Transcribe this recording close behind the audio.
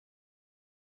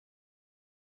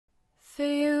For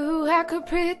you, I could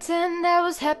pretend I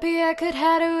was happy, I could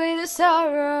hide away the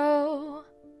sorrow.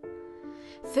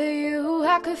 For you,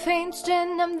 I could feign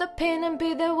strength, numb the pain and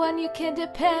be the one you can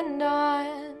depend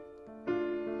on.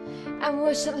 I'm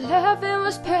wishing love it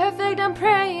was perfect, I'm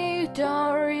praying you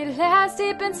don't realize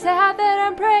deep inside that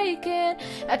I'm breaking.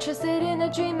 I trusted in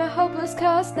a dream, a hopeless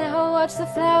cause, now I watch the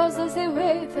flowers as they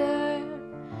wither.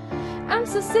 I'm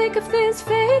so sick of this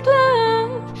fake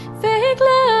love, fake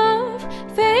love,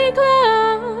 fake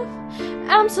love.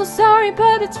 I'm so sorry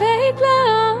but it's fake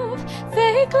love,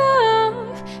 fake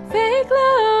love, fake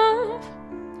love.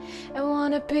 I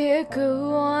wanna be a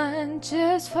good one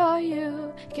just for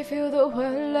you, give you the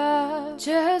word love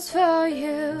just for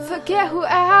you. Forget who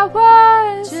I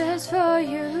was just for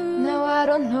you. Now I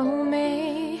don't know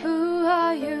me, who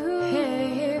are you?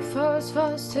 Hey,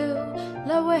 false too.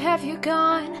 Love, where have you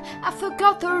gone? I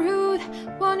forgot the route,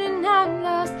 wondering I'm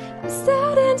lost. I'm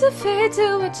starting to fade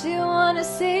to what you wanna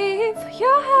see. For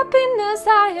your happiness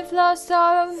I have lost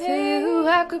all of me. For you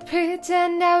I could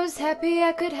pretend I was happy,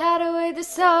 I could hide away the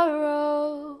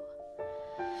sorrow.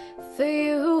 For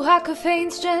you I could feign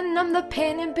strength, numb the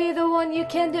pain and be the one you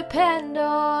can depend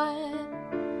on.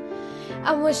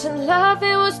 I'm wishing love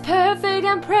it was perfect,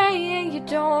 I'm praying you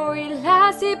don't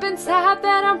realize deep inside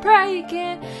that I'm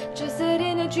breaking. Just that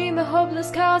in a dream, a hopeless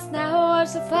cause, now I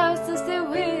watch the flowers that still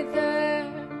wither.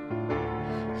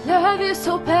 Love you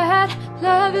so bad,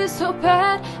 love you so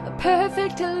bad, a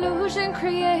perfect illusion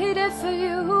created for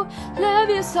you. Love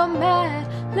you so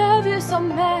mad, love you so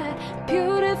mad,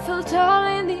 beautiful doll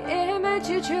in the image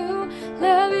you drew.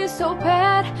 Love you so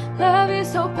bad, love you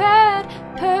so bad,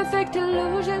 perfect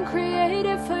illusion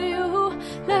created for you.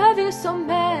 Love you so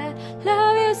mad,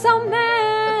 love you so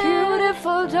mad, a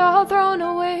beautiful doll thrown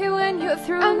away when you're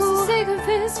through. I'm so sick of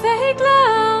this fake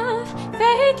love,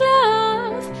 fake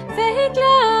love, fake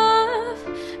love.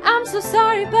 I'm so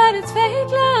sorry but it's fake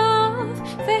love,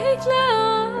 fake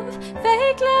love,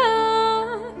 fake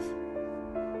love.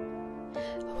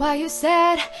 Why you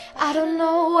said I don't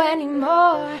know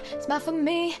anymore, smile for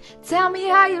me, tell me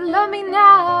how you love me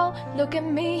now. Look at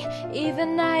me,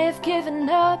 even I have given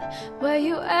up. Where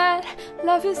you at?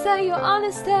 Love you say you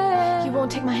understand. You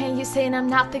won't take my hand, you saying I'm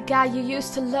not the guy you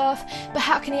used to love. But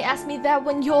how can you ask me that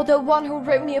when you're the one who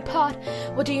ripped me apart?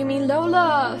 What do you mean low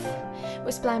love?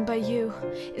 Was blind by you.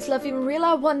 Is love even real,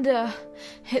 I wonder?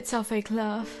 It's all fake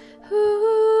love. Ooh,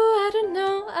 I don't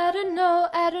know, I don't know,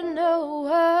 I don't know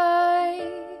why.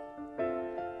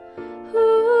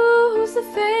 Ooh, who's the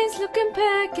face looking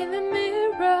back in the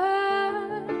mirror?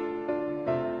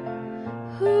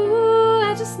 Ooh,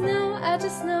 I just know, I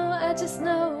just know, I just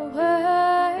know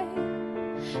why.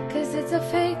 Cause it's a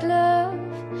fake love,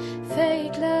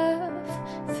 fake love,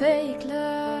 fake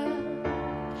love.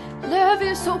 Love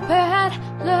you so bad,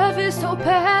 love you so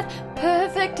bad,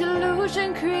 perfect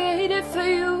illusion created for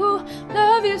you.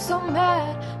 Love you so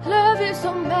mad, love you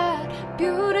so mad,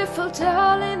 beautiful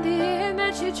doll in the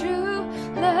image you drew.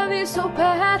 Love you so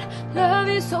bad, love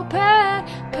you so bad,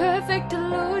 perfect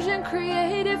illusion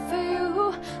created for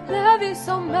you. Love you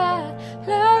so mad,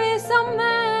 love you so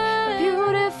mad,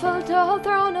 beautiful doll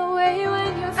thrown away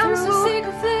when you're through. I'm so sick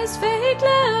of this fake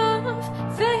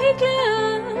love, fake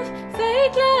love,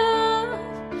 fake love.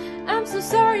 I'm so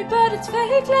sorry but it's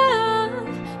fake love,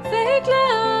 fake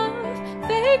love,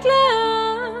 fake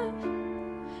love.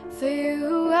 For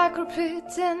you I could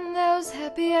pretend I was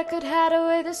happy, I could hide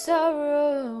away the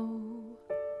sorrow.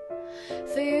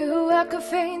 For you I could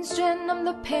feign strength, numb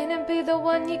the pain and be the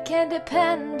one you can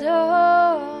depend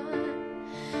on.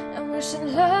 I'm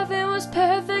wishing love it was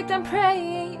perfect, I'm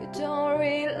praying you don't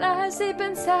realize deep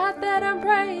inside that I'm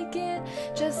breaking.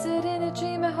 Just sit in a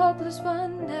dream, a hopeless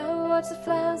one, now watch the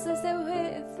flowers as they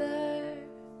wither.